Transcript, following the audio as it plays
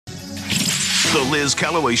It's the Liz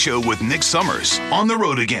Callaway Show with Nick Summers. On the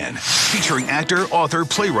road again. Featuring actor, author,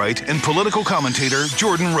 playwright, and political commentator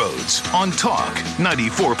Jordan Rhodes. On Talk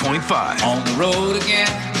 94.5. On the road again.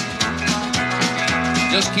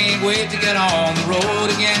 Just can't wait to get on the road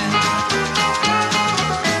again.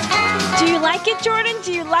 Do you like it, Jordan?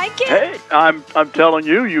 Do you like it? Hey, I'm telling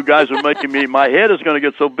you, you guys are making me, my head is going to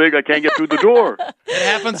get so big I can't get through the door. It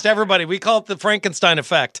happens to everybody. We call it the Frankenstein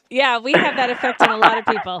effect. Yeah, we have that effect on a lot of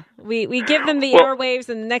people. We give them the airwaves,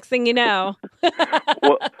 and the next thing you know.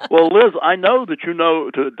 well, Liz, I know that you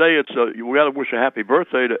know today we got to wish a happy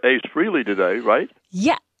birthday to Ace Frehley today, right?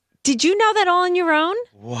 Yeah. Did you know that all on your own?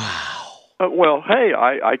 Wow. Well, hey,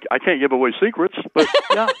 I can't give away secrets, but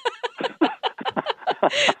yeah.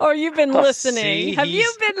 Or you've been listening. See, Have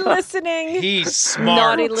you been listening? He's smart.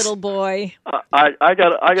 Naughty little boy. I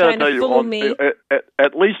gotta tell you, me.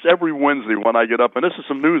 At least every Wednesday when I get up, and this is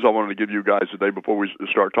some news I wanted to give you guys today before we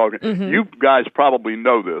start talking. Mm-hmm. You guys probably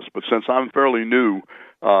know this, but since I'm fairly new,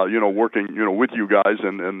 working, with you guys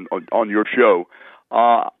and on your show,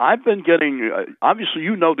 I've been getting. Obviously,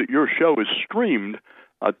 you know that your show is streamed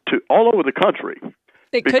to all over the country.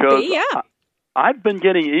 It could be, yeah. I've been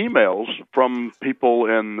getting emails from people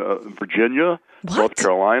in Virginia, North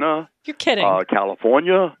Carolina. You're kidding.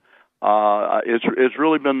 California. It's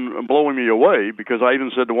really been blowing me away because I even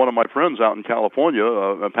said to one of my friends out in California,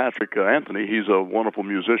 Patrick Anthony, he's a wonderful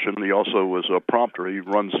musician. He also is a prompter. He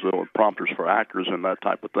runs prompters for actors and that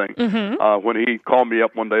type of thing. Mm-hmm. When he called me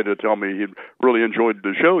up one day to tell me he'd really enjoyed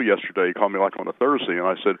the show yesterday, he called me like on a Thursday, and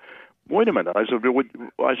I said, wait a minute. I said,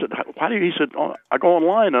 why do you? He said, I go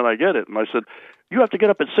online and I get it. And I said, you have to get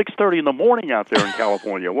up at 6:30 in the morning out there in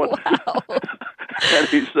California. What? Wow. And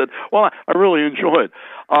he said, well, I really enjoy it.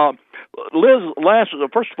 Liz,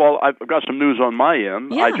 first of all, I've got some news on my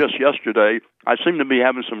end. Yeah. Yesterday, I seem to be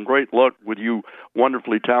having some great luck with you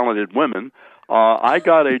wonderfully talented women. I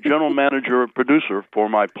got a general manager and producer for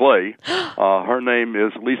my play. Her name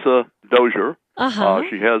is Lisa Dozier. Uh-huh.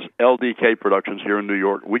 She has LDK Productions here in New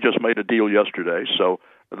York. We just made a deal yesterday, so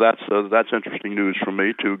that's interesting news for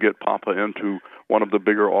me to get Papa into one of the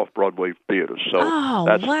bigger off-Broadway theaters. So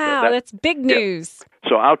that's big news. Yeah.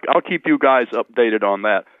 So I'll keep you guys updated on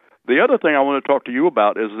that. The other thing I want to talk to you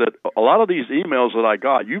about is that a lot of these emails that I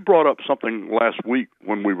got, you brought up something last week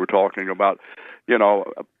when we were talking about,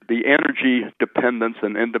 the energy dependence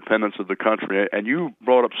and independence of the country, and you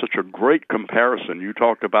brought up such a great comparison. You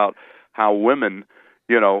talked about how women,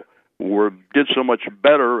 did so much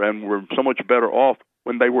better and were so much better off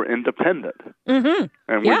when they were independent. Mm-hmm.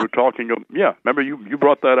 And we were talking, remember you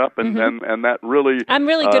brought that up, and that really... I'm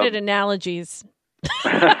really good at analogies.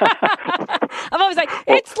 I'm always like,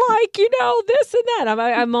 it's like, this and that.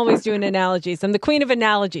 I'm always doing analogies. I'm the queen of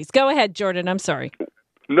analogies. Go ahead, Jordan. I'm sorry.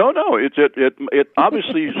 No, it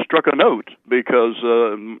obviously struck a note because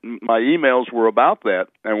my emails were about that,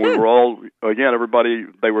 and we were all, again, everybody,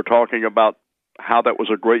 they were talking about how that was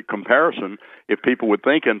a great comparison if people would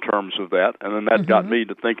think in terms of that, and then that got me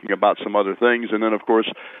to thinking about some other things, and then, of course,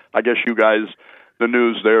 I guess you guys, the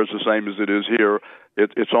news there is the same as it is here.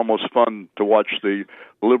 It's almost fun to watch the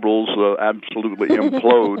liberals absolutely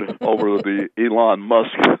implode over the Elon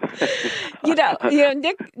Musk.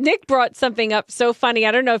 Nick brought something up so funny.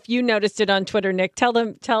 I don't know if you noticed it on Twitter, Nick. Tell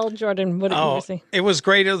Jordan what you were saying. It was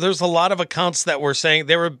great. There's a lot of accounts that were saying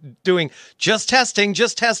they were doing just testing.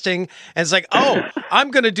 And it's like, I'm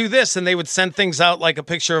going to do this. And they would send things out like a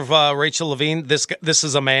picture of Rachel Levine. This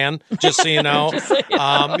is a man, just so you know.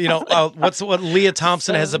 What Leah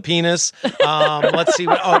Thompson has a penis. Let's see.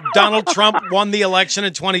 Donald Trump won the election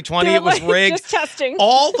in 2020. It was rigged. Just testing.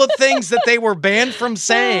 All the things that they were banned from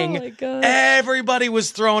saying, oh my God. Everybody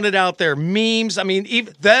was throwing it out there. Memes. I mean,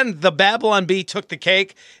 even then the Babylon Bee took the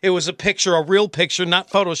cake. It was a real picture, not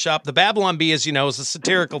Photoshop. The Babylon Bee, as you know, is a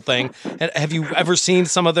satirical thing. Have you ever seen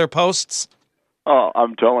some of their posts? Oh,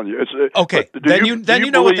 I'm telling you. Okay, then you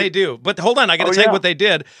know what they do. But hold on, I got to tell you what they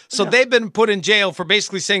did. So they've been put in jail for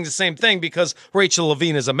basically saying the same thing because Rachel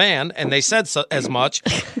Levine is a man, and they said as much.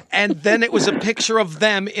 And then it was a picture of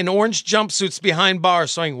them in orange jumpsuits behind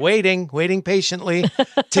bars saying, waiting patiently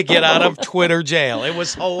to get out of Twitter jail. It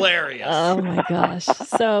was hilarious. Oh, my gosh.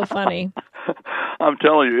 So funny. I'm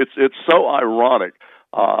telling you, it's so ironic.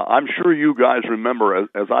 I'm sure you guys remember,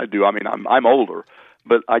 as I do. I mean, I'm older,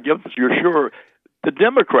 but I guess you're sure... The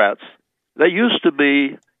Democrats, they used to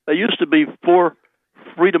be for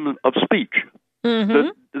freedom of speech. Mm-hmm.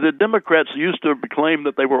 The Democrats used to claim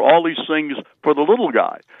that they were all these things for the little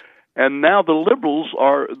guy, and now the liberals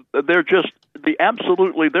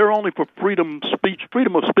they're only for freedom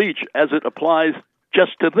of speech as it applies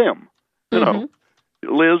just to them, you know.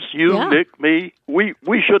 Liz, you, Yeah. Nick, me,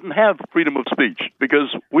 we shouldn't have freedom of speech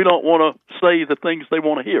because we don't want to say the things they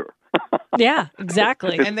want to hear. Yeah,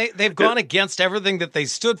 exactly. And they've gone against everything that they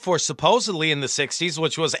stood for supposedly in the 60s,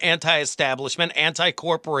 which was anti-establishment,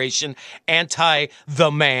 anti-corporation,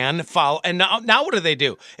 anti-the man. And now what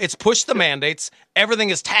do? It's push the mandates. Everything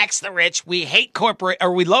is tax the rich. We hate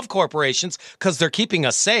we love corporations because they're keeping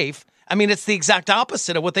us safe. I mean, it's the exact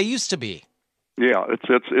opposite of what they used to be. Yeah,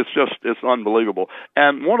 it's unbelievable.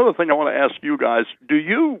 And one other thing I want to ask you guys, do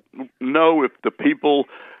you know if the people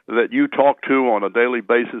that you talk to on a daily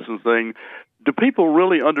basis and thing, do people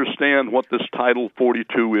really understand what this Title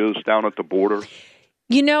 42 is down at the border?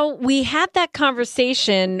 You know, we had that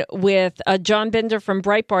conversation with John Bender from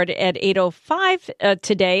Breitbart at 8:05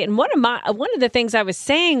 today, and one of the things I was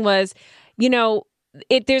saying was, you know,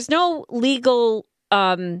 there's no legal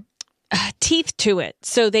teeth to it.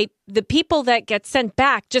 So the people that get sent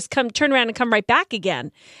back just turn around and come right back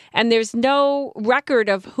again. And there's no record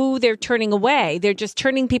of who they're turning away. They're just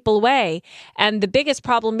turning people away. And the biggest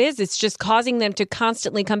problem is it's just causing them to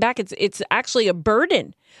constantly come back. It's actually a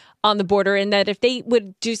burden on the border, and that if they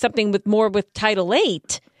would do something with Title VIII,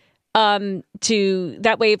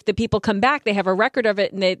 that way if the people come back, they have a record of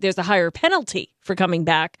it and there's a higher penalty for coming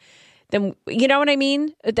back. Then, you know what I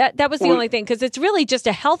mean? That was the only thing, because it's really just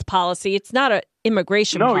a health policy. It's not an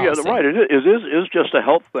immigration policy. No, yeah, right. It is just a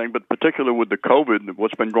health thing, but particularly with the COVID,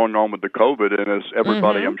 what's been going on with the COVID, and as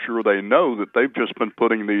everybody, I'm sure they know that they've just been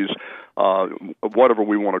putting these, whatever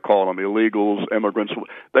we want to call them, illegals, immigrants,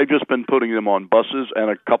 they've just been putting them on buses and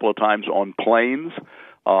a couple of times on planes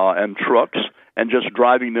and trucks, and just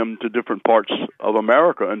driving them to different parts of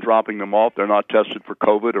America and dropping them off. They're not tested for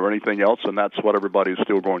COVID or anything else, and that's what everybody's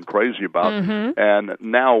still going crazy about. And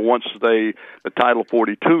now once the Title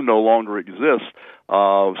 42 no longer exists,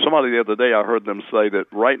 somebody the other day I heard them say that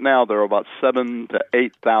right now there are about 7,000 to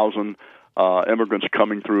 8,000 immigrants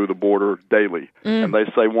coming through the border daily. And they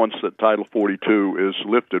say once that Title 42 is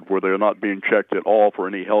lifted, where they're not being checked at all for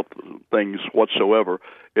any health things whatsoever,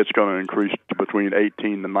 it's going to increase to between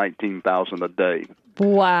 18,000 to 19,000 a day.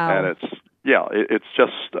 Wow. And it's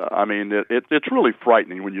just, it's really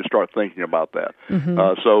frightening when you start thinking about that.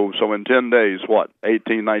 So in 10 days,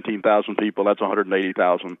 19,000 people, that's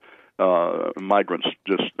 180,000 migrants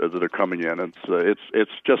just that are coming in.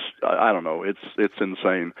 It's just, I don't know, it's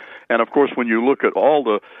insane. And of course, when you look at all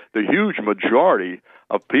the huge majority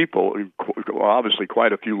of people, obviously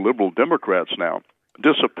quite a few liberal Democrats now,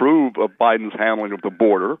 disapprove of Biden's handling of the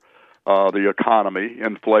border, the economy,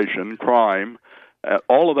 inflation, crime,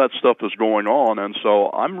 all of that stuff is going on. And so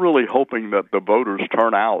I'm really hoping that the voters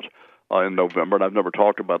turn out in November, and I've never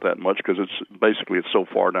talked about that much because it's so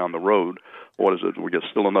far down the road. What is it? We get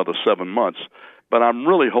still another 7 months. But I'm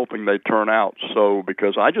really hoping they turn out. So,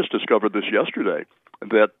 because I just discovered this yesterday,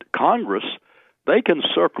 that Congress, they can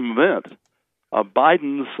circumvent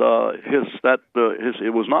Biden's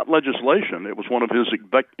it was not legislation. It was one of his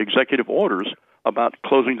executive orders about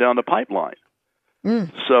closing down the pipeline.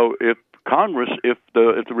 So if Congress, if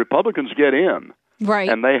the Republicans get in, right,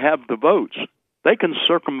 and they have the votes, they can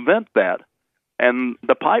circumvent that, and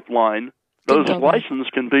the pipeline, those licenses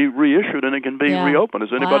can be reissued and it can be reopened.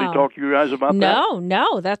 Has anybody talked to you guys about that?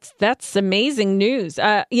 No, that's amazing news.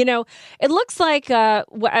 It looks like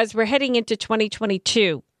as we're heading into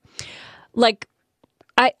 2022, like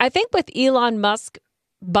I think with Elon Musk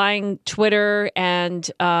buying Twitter and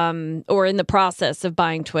or in the process of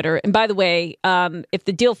buying Twitter. And by the way, if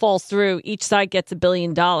the deal falls through, each side gets $1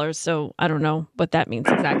 billion. So I don't know what that means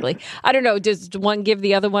exactly. I don't know. Does one give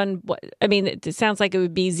the other one? I mean, it sounds like it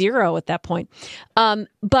would be zero at that point.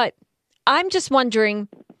 But I'm just wondering,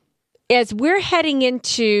 as we're heading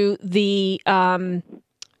into the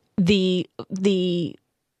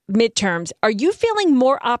midterms, are you feeling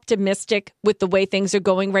more optimistic with the way things are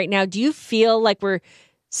going right now? Do you feel like we're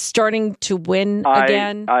starting to win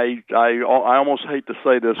again? I almost hate to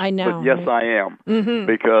say this, I know, but yes, I am.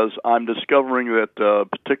 Because I'm discovering that,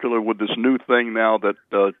 particularly with this new thing now, that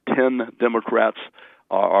 10 Democrats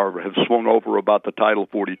have swung over about the Title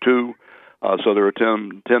 42. So there are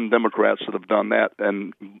 10 Democrats that have done that,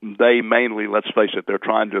 and they mainly, let's face it, they're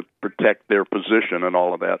trying to protect their position and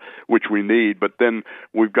all of that, which we need. But then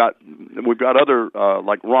we've got other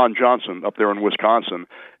like Ron Johnson up there in Wisconsin.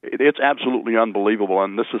 It's absolutely unbelievable,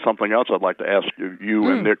 and this is something else I'd like to ask you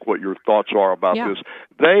and Nick what your thoughts are about this.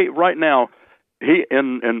 They right now. He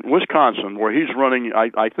in Wisconsin, where he's running,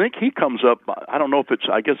 I think he comes up. I don't know if it's.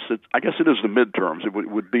 I guess it is the midterms. It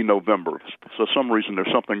would be November. So some reason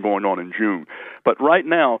there's something going on in June. But right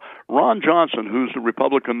now, Ron Johnson, who's the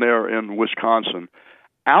Republican there in Wisconsin,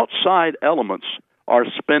 outside elements are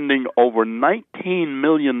spending over $19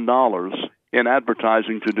 million in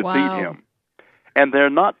advertising to defeat him. And they're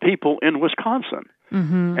not people in Wisconsin.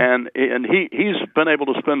 Mm-hmm. And he's been able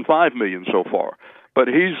to spend $5 million so far. But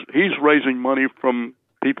he's raising money from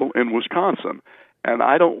people in Wisconsin. And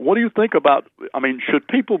what do you think about, should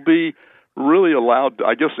people be really allowed,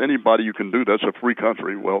 I guess anybody you can do, that's a free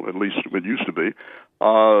country, well, at least it used to be.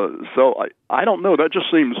 So I don't know, that just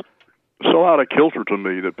seems so out of kilter to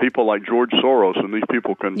me that people like George Soros and these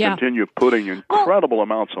people can continue putting incredible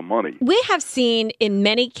amounts of money. We have seen in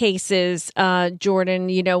many cases, Jordan,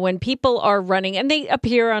 when people are running and they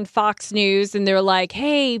appear on Fox News and they're like,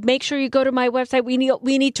 hey, make sure you go to my website.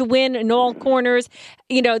 We need to win in all corners.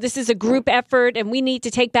 This is a group effort and we need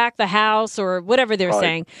to take back the House or whatever they're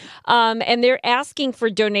saying. And they're asking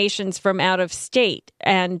for donations from out of state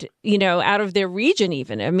and, out of their region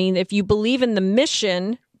even. I mean, if you believe in the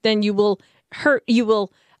mission, then you will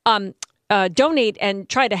donate and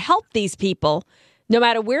try to help these people no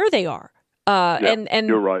matter where they are. And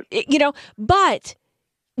you're right. But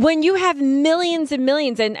when you have millions and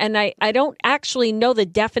millions, and I don't actually know the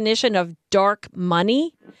definition of dark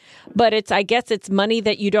money, but I guess it's money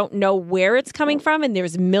that you don't know where it's coming from, and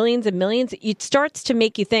there's millions and millions. It starts to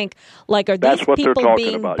make you think, like, are these people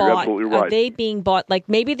being bought? You're absolutely right. Are they being bought? Like,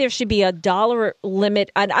 maybe there should be a dollar limit.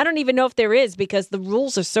 And I don't even know if there is because the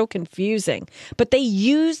rules are so confusing. But they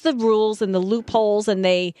use the rules and the loopholes, and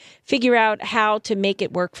they figure out how to make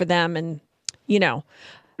it work for them. And, Yeah.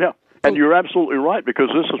 And you're absolutely right, because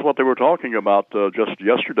this is what they were talking about just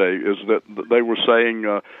yesterday, is that they were saying,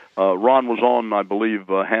 Ron was on, I believe,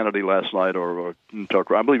 Hannity last night, or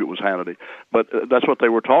Tucker, I believe it was Hannity, but that's what they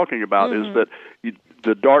were talking about, is that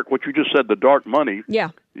what you just said, the dark money,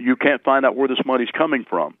 you can't find out where this money's coming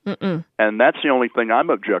from. Mm-mm. And that's the only thing I'm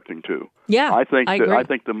objecting to. Yeah, I think agree. I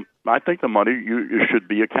think the money you should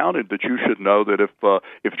be accounted. That you should know that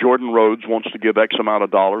if Jordan Rhodes wants to give X amount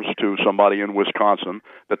of dollars to somebody in Wisconsin,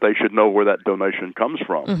 that they should know where that donation comes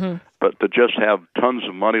from. Mm-hmm. But to just have tons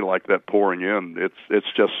of money like that pouring in, it's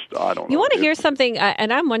just, I don't know. You want to hear something,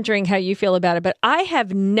 and I'm wondering how you feel about it, but I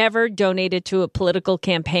have never donated to a political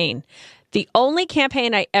campaign. The only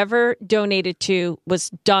campaign I ever donated to was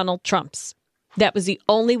Donald Trump's. That was the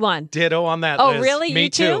only one. Ditto on that. Oh, Liz. really? Me You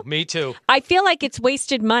too? Me too. I feel like it's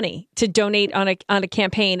wasted money to donate on a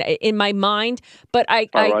campaign in my mind, but I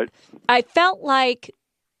felt like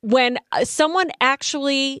when someone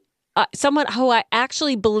who I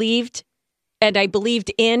actually believed and I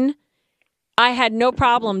believed in, I had no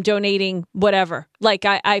problem donating whatever. Like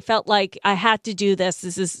I felt like I had to do this.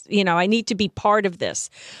 This is, I need to be part of this.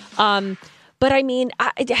 But I mean,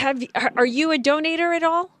 are you a donator at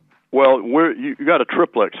all? Well, you got a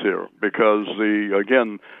triplex here, because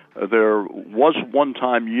there was one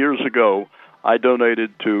time years ago I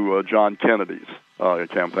donated to John Kennedy's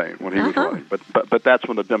campaign when he was running, but that's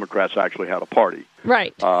when the Democrats actually had a party,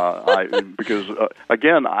 right? Because I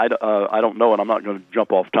don't know, and I'm not going to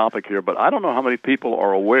jump off topic here, but I don't know how many people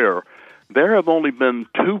are aware there have only been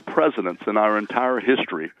 2 presidents in our entire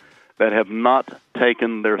history that have not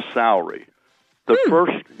taken their salary. The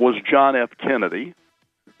first was John F. Kennedy,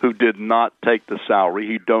 who did not take the salary.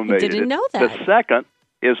 He donated it. Didn't know that. The second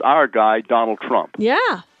is our guy, Donald Trump.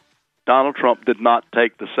 Yeah. Donald Trump did not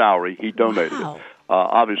take the salary. He donated it.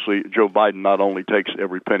 Obviously, Joe Biden not only takes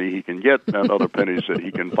every penny he can get and other pennies that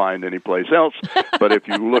he can find anyplace else, but if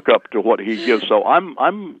you look up to what he gives. So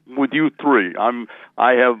I'm with you 3.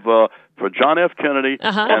 I have for John F. Kennedy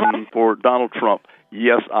and for Donald Trump.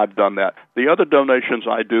 Yes, I've done that. The other donations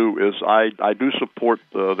I do is I do support,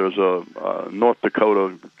 there's a North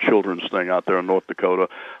Dakota children's thing out there in North Dakota.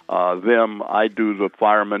 I do the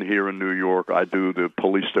firemen here in New York. I do the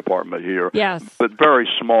police department here. Yes. But very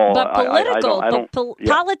small. But political, I don't,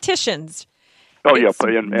 politicians. Oh, it's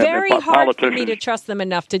and very hard for me politicians. to trust them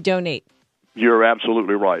enough to donate. You're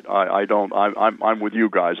absolutely right. I'm with you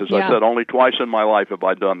guys. As I said, only twice in my life have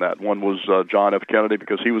I done that. One was John F. Kennedy,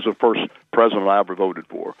 because he was the first president I ever voted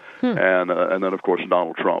for, and then of course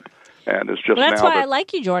Donald Trump. And it's just that's now why I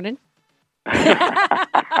like you, Jordan.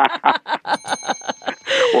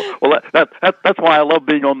 well, that's why I love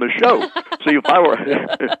being on the show. See, if I were,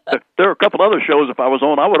 there are a couple other shows if I was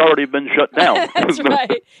on, I would already have been shut down. That's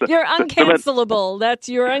right. You're uncancelable.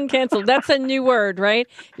 You're uncancelable. That's a new word, right?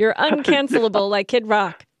 You're uncancelable, like Kid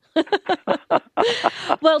Rock.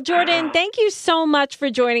 Well, Jordan, thank you so much for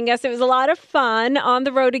joining us. It was a lot of fun on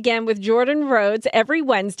the road again with Jordan Rhodes every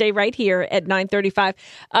Wednesday right here at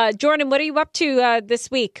 9:35. Jordan, what are you up to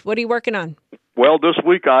this week? What are you working on? Well, this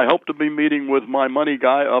week I hope to be meeting with my money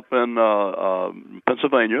guy up in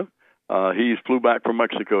Pennsylvania. He flew back from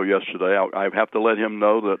Mexico yesterday. I have to let him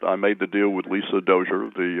know that I made the deal with Lisa Dozier,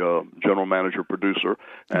 the general manager producer,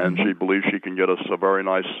 and she believes she can get us a very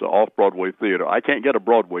nice off-Broadway theater. I can't get a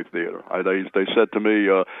Broadway theater. They said to me,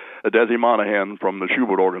 Desi Monahan from the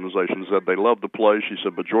Schubert organization said they love the play. She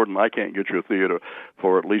said, but Jordan, I can't get you a theater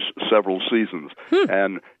for at least several seasons.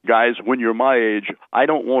 And guys, when you're my age, I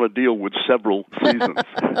don't want to deal with several seasons.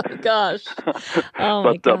 Gosh. Oh,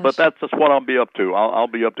 my gosh. But that's what I'll be up to. I'll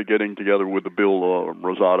be up to getting together with the Bill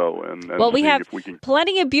Rosato and well, we have if we can...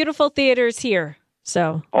 plenty of beautiful theaters here.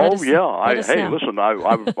 So listen, I'd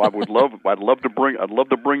love to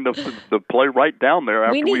bring the Playwright down there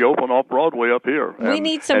after we open off Broadway up here. We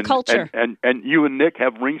need some culture. And you and Nick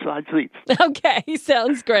have ringside seats. Okay,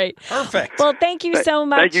 sounds great. Perfect. Well, thank you so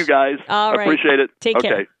much. Thank you, guys. All right. Appreciate it. Take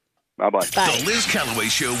care. Bye-bye. Bye. The Liz Callaway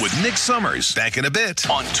Show with Nick Summers. Back in a bit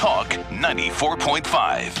on Talk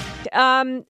 94.5.